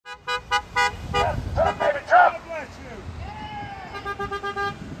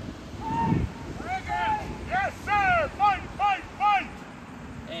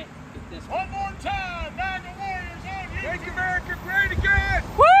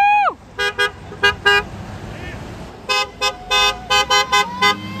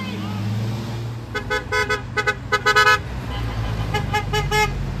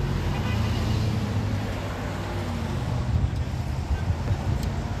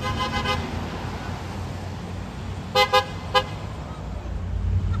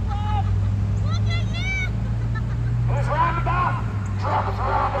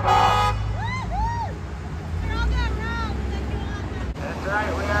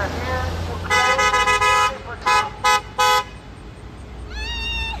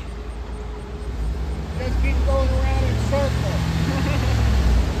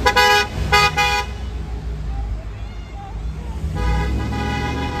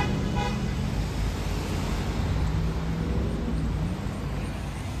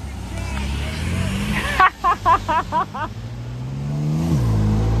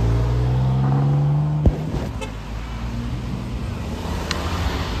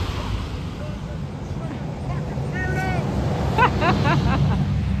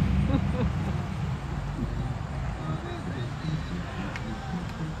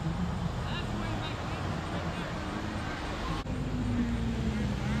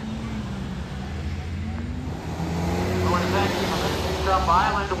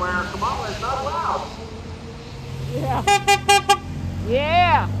to wear Kamala is not allowed. Yeah.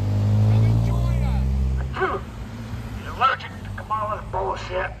 Yeah. The truth. He's allergic to Kamala's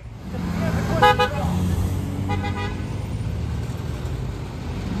bullshit.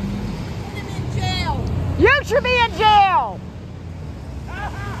 You should be in jail.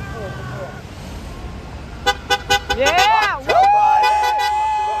 Yeah.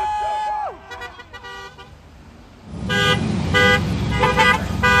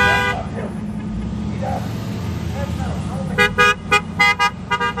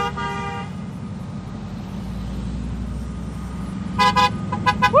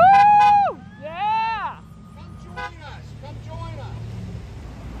 Woo!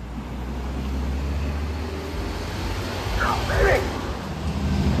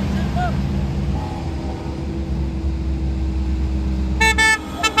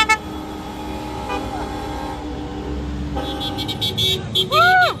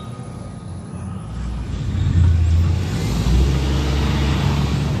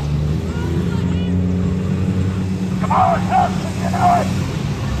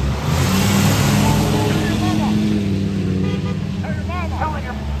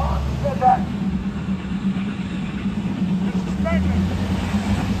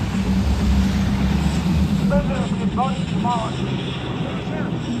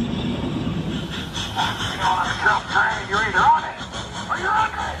 You're either on it or you're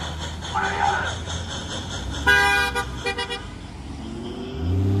under it. One or the other.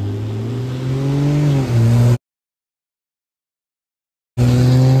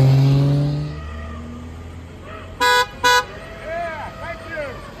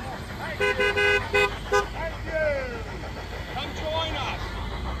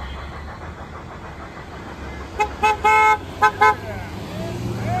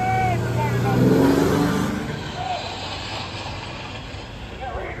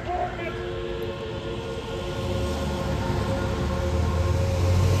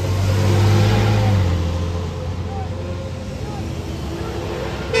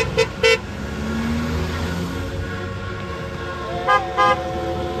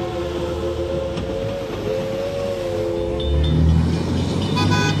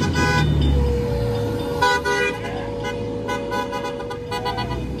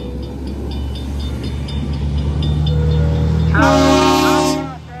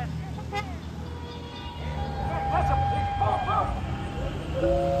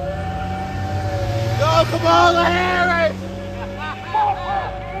 Kamala Harris!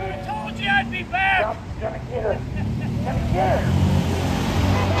 I told you I'd be back! Gonna get her. Gonna get her.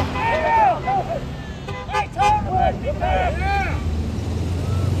 I told him I'd be back!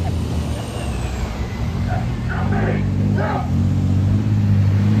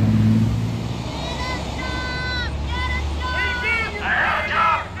 I have a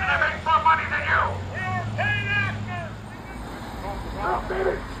job and I make more money than you. Oh,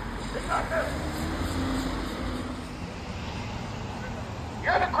 baby. We got this.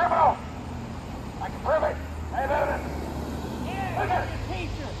 You're the criminal. I can prove it. I have evidence. Yeah, Look at it.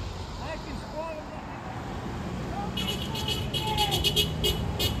 teacher. I can swallow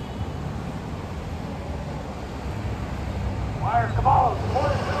Where's Kamala?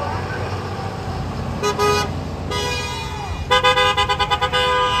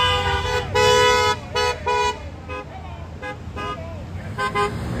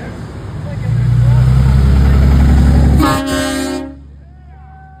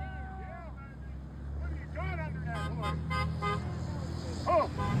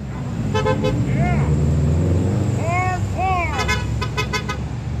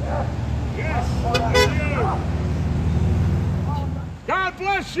 God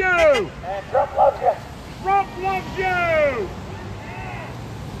bless you! And Trump loves you. Trump loves you!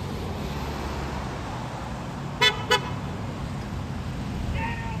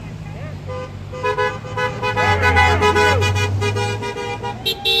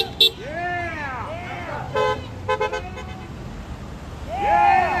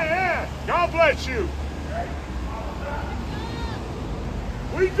 Yeah! God bless you!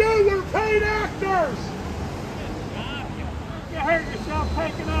 We do! We're paid actors! You hurt yourself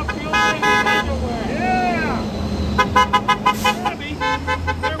taking off the old lady's underwear. Yeah! Abby,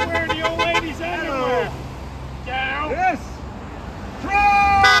 they're wearing the old lady's underwear. Down. Yes!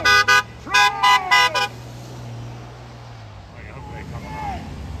 Trump! Trump! Wait, hopefully they come around.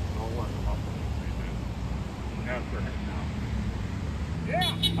 Don't work them up when they do. After him now.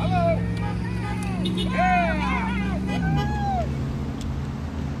 Yeah! Hello! Yeah!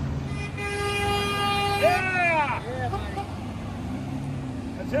 Yeah!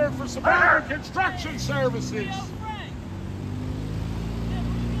 Let's hear it for Suburban Construction Services.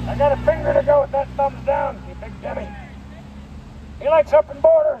 I got a finger to go with that thumbs down, you big dummy. He likes open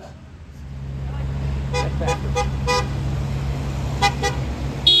borders.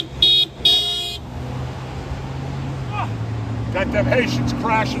 Got them Haitians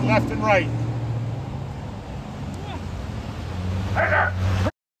crashing left and right.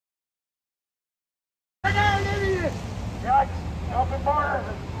 He likes open borders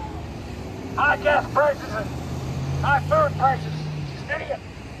and high gas prices and high food prices. He's an idiot.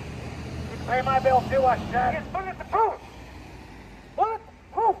 You can pay my bill too, Washington. It's bulletproof.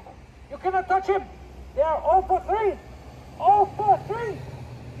 Bulletproof. You cannot touch him. They are 0 for 3. 0 for 3.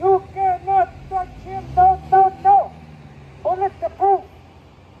 You cannot touch him. No. Bulletproof.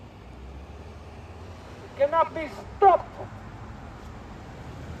 You cannot be stopped.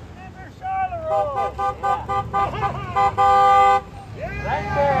 Never Charleroi. Yeah. Right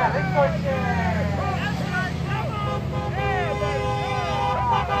there. Ricochet.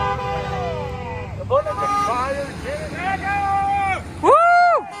 The bullet is fired. Get it. Maga! Woo!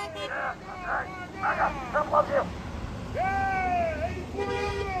 Yeah, that's right. Maga, Trump loves you. Yeah, 84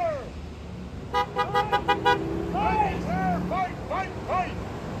 Fight, sir! Fight!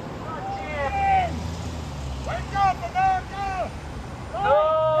 Wake up, America! No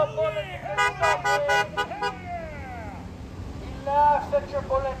bullet. He laughs at your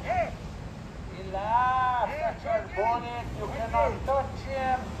bullet. He laughs at your bullet. You cannot touch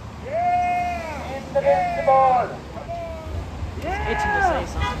him. Yeah! Invincible. Itching to say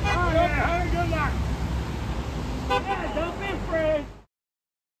something. Have a good luck! Yeah, don't be afraid.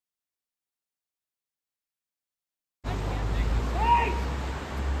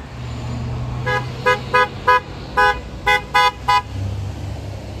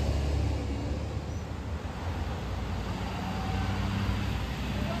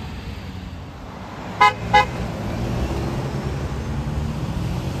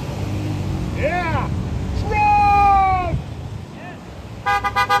 Yeah! Trump!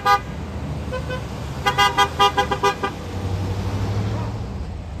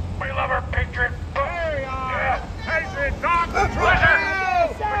 We love our patriot. Hey, Yeah. Patriot Dr. Pleasure.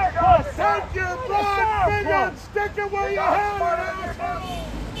 Trump! Take your broad finger and stick it where you have it, asshole!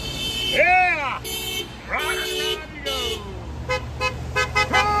 Yeah! Right around you go!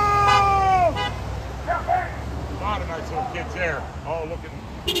 Trump! A lot of nice little kids there, all looking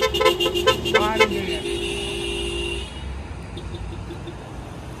fine and good.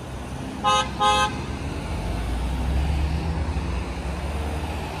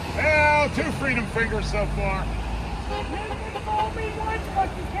 Well, 2 freedom fingers so far.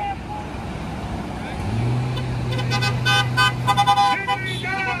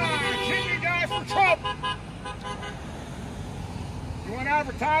 Kidney guys for Trump. You want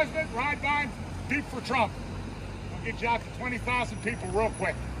advertisement? Ride by and beep for Trump. I'll get you out to 20,000 people real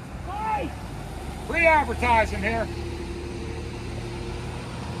quick. Free advertising here.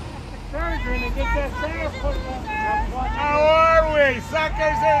 How are we?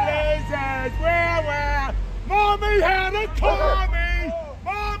 Suckers and lasers. Well. Mommy had a call me.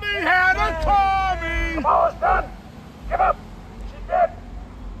 Mommy had a call me. Kamala's done. Give up. She's dead.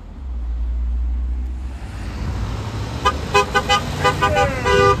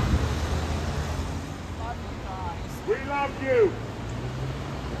 We love you.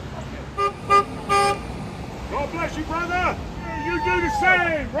 God bless you, brother. You do the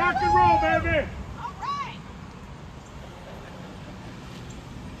same. Rock and roll, baby. All right.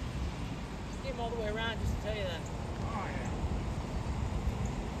 Just came all the way around just to tell you that. Oh, yeah.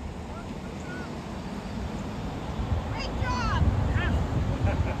 Great job.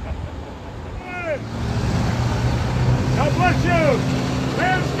 Good. God bless you.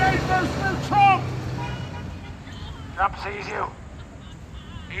 Landscapers for Trump. Trump sees you.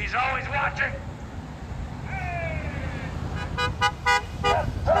 He's always watching. Yes,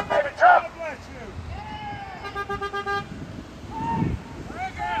 Trump, baby, Trump. God bless you.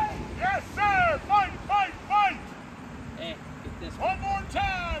 Yes, sir. Fight. Hey, get this one. One more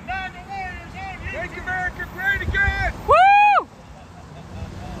time. Maga Warriors on you. Make America great again. Woo!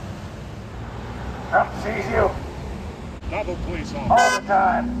 Trump sees you Double police officer. all the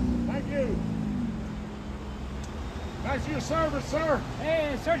time. Thank you. Thanks for your service, sir.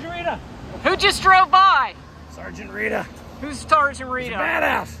 Hey, Sergeant Rita. Who just drove by? Sergeant Rita. Who's Sergeant Rita?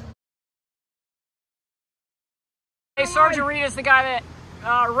 Badass. Hey, Sergeant Rita's the guy that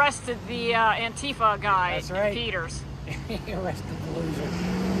arrested the Antifa guy. That's right. in Peters. He arrested the loser.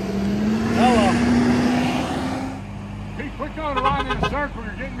 Pete, quit going around in a circle.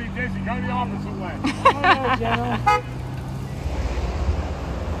 You're getting me dizzy. Go the opposite way. Hello, General.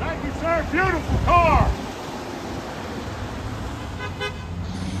 Thank you, sir. Beautiful car.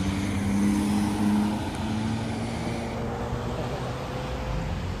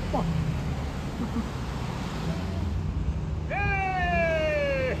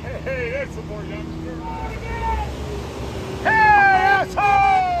 some more youngsters. Hey,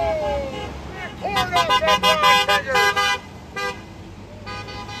 asshole! Corn off that blind figure!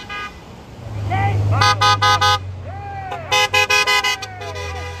 Okay? Oh.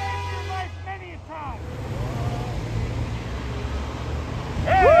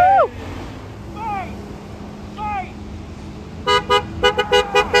 Woo! Fight! Fight!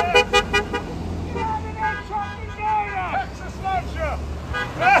 Get out of that truck and data! Texas loves you!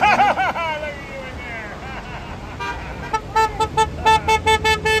 Look at you in there!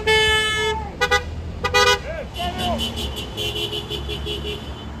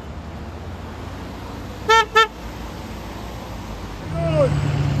 Good.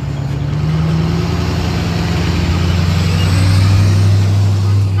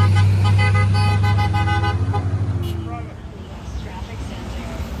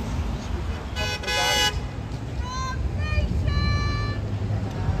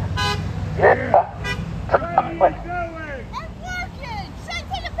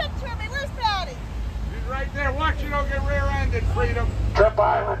 Freedom! Trip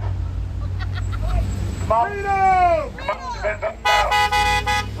Island! Come on! Freedom! Freedom!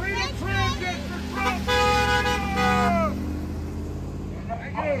 Freedom transit for Trump!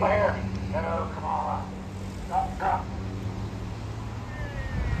 Thank you! Here. No, come on. Drop, drop.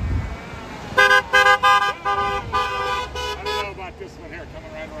 I don't know about this one here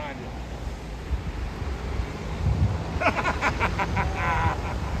coming right around you.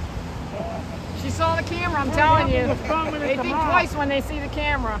 She saw the camera, I'm telling you. They think twice when they see the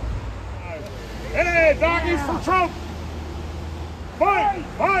camera. Hey, doggies for Trump! Fight!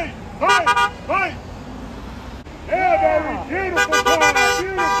 Fight! Fight! Fight! Yeah, baby! Beautiful car!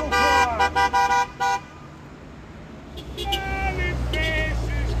 Beautiful car! Smiling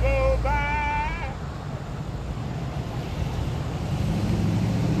faces go by.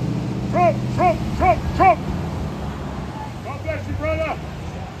 Trump! Trump! Trump! Trump! God bless you, brother!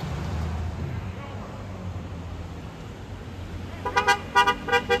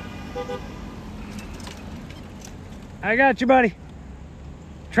 I got you, buddy.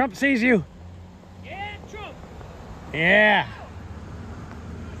 Trump sees you. Yeah, Trump! Yeah.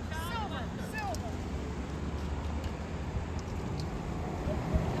 Silver! Silver!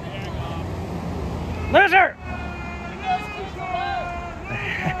 Loser!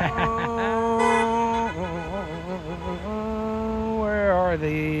 Where are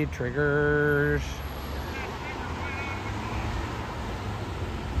the triggers?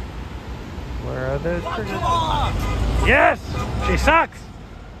 Where are those triggers? Yes! She sucks!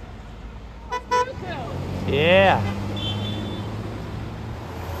 Yeah.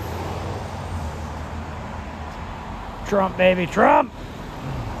 Trump, baby, Trump!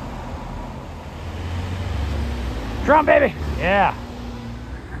 Trump, baby! Yeah.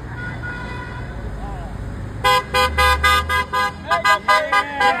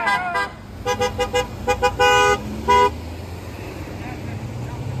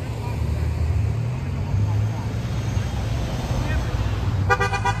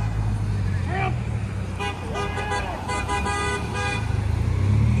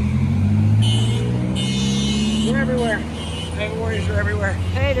 We're everywhere. Hey, warriors are everywhere.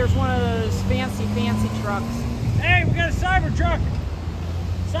 Hey, there's one of those fancy trucks. Hey, we got a cyber truck.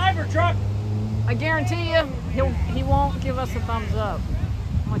 Cyber truck. I guarantee you, he won't give us a thumbs up.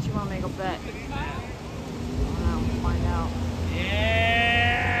 How much you want to make a bet? I don't know. We'll find out.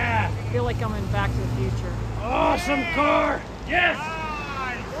 Yeah. I feel like I'm in Back to the Future. Awesome car. Yes.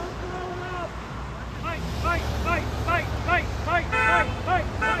 Fight! Fight! Fight! Fight! Fight! Fight! Fight! Fight!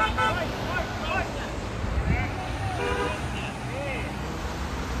 Fight! Fight! Fight!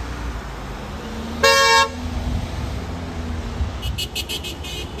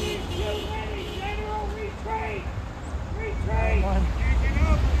 General, retreat! Retreat!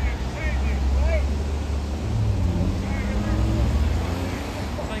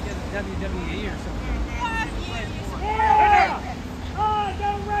 Like a WWE or something. Yeah! Oh,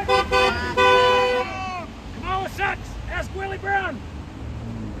 don't wreck it! Kamala sucks. Ask Willie Brown.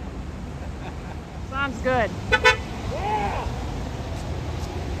 Sounds good. Yeah!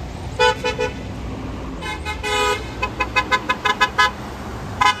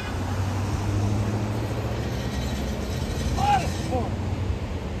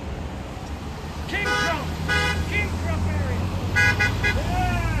 King Trump. King Trump area.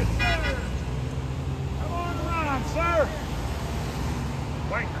 Yes, sir! Come on around, sir!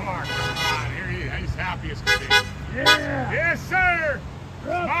 White car, come on. Here he is. He's happy as can be. Yeah. Yes, sir!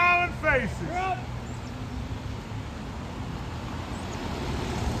 Trump. Smiling faces. Trump.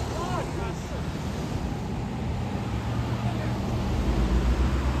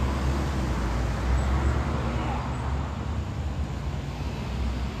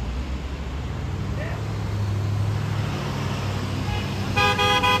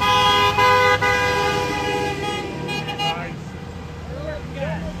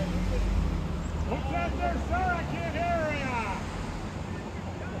 there, sir? I can't hear you.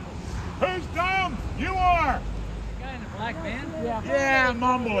 Who's dumb? You are. The guy in the black van? Yeah. Yeah,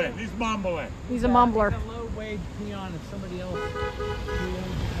 mumbling. He's mumbling. He's a mumbler. He's a low-wage peon if somebody else.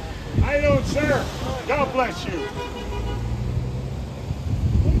 How you doing, sir? God bless you.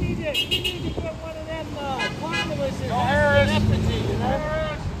 We need to get one of them formalists in Harris. effigy, you know?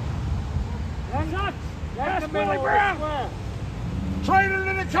 That's Billy Brown. Traitor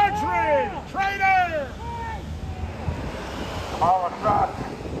to the country. Traitor. All across.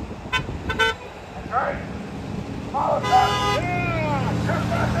 That's right. All across. Yeah.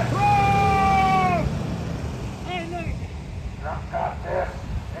 Trump. Hey, look. Trump got this.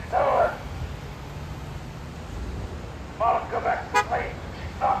 It's over. Come on, go back to sleep.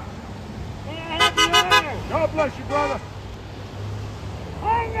 Stop. May I have the honor? God bless you, brother.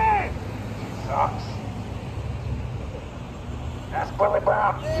 Hang it! Sucks. That's Billy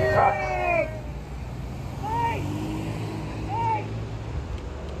Brown. She sucks. Hey! Hey!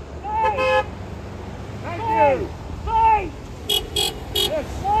 Hey! Thank you. Hey! Yes.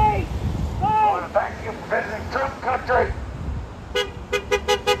 Hey! I want to thank you for visiting Trump country.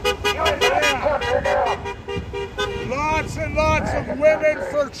 You in Trump country now. Lots and lots of women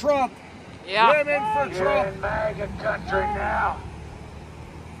for Trump. Yeah. Women for You're Trump. in Maga country now.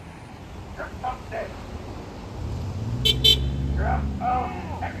 Trump this. Trump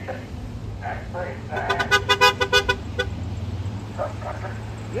owns everything. Trump country.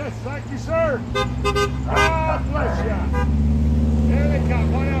 Yes, thank you, sir. God bless you. There they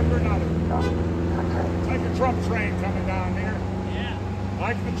come, one after another. Like a Trump train coming down here. Yeah.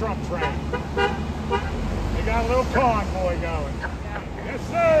 Like the Trump train. They got a little convoy going. Yes,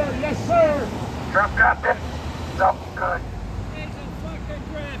 sir. Yes, sir. Trump got this. So good. He's a fucking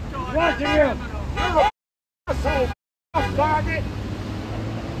draft dog. Watching you. You're a asshole, faggot.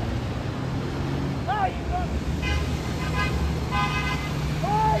 Oh, you got...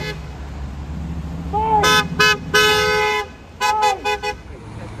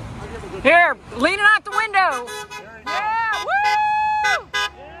 Here, leaning out the window. Yeah, woo!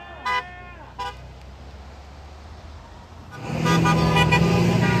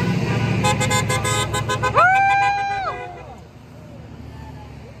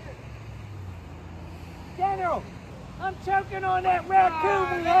 General, I'm choking on that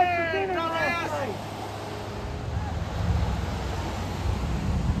raccoon we had for dinner last night.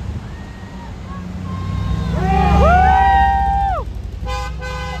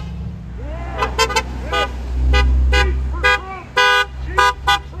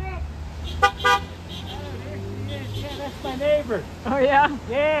 Yeah, that's my neighbor. Oh, yeah?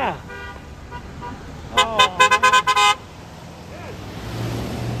 Yeah. Oh,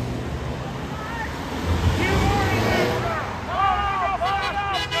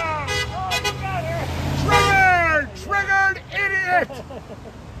 man. Triggered, idiot!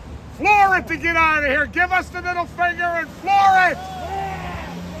 Floor it to get out of here. Give us the middle finger and floor it.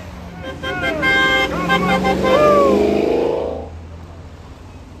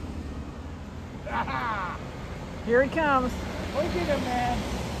 Here he comes. Look at him, man.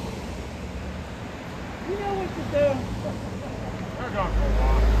 You know what to do. They're going for a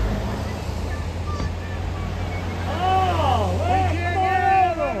walk. Oh, We hey, can't come get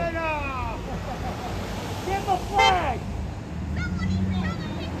on in. over. Give him a flag.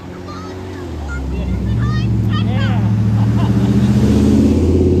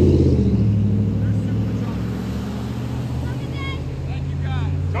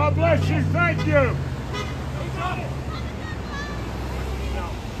 God bless you. Thank you.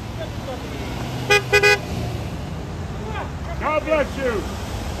 God bless you.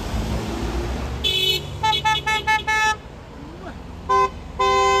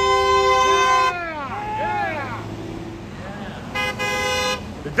 Yeah.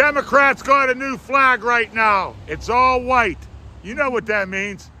 The Democrats got a new flag right now. It's all white. You know what that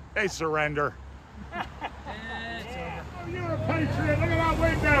means. They surrender. Oh, you're a patriot. Look at that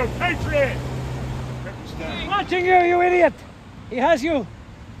window. Patriot. Watching you, you idiot. He has you.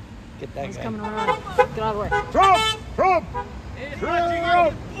 Get that He's guy. coming around. Get out of the way. Trump! Trump! He's watching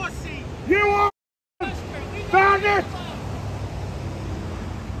you, pussy. You are faggot!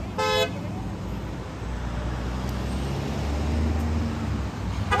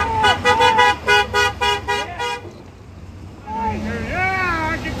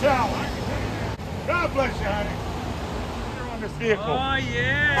 Yeah, I can tell. God bless you, honey. You're on this vehicle. Oh,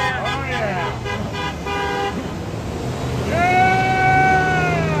 yeah. Oh, yeah. Yeah!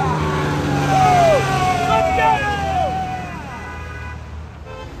 Let's go.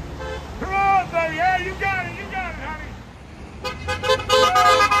 Come on, baby. Yeah, you got it. You got it, honey.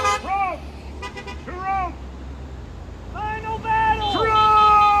 Trump! Trump!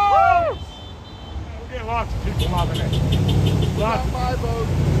 my vote.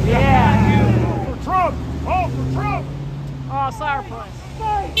 Yeah. All for Trump. All for Trump. Oh, surplus.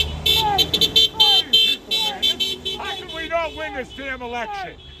 How can we not win this damn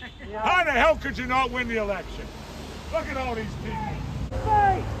election? How the hell could you not win the election? Look at all these people.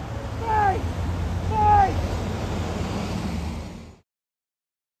 Fight! Fight! Fight!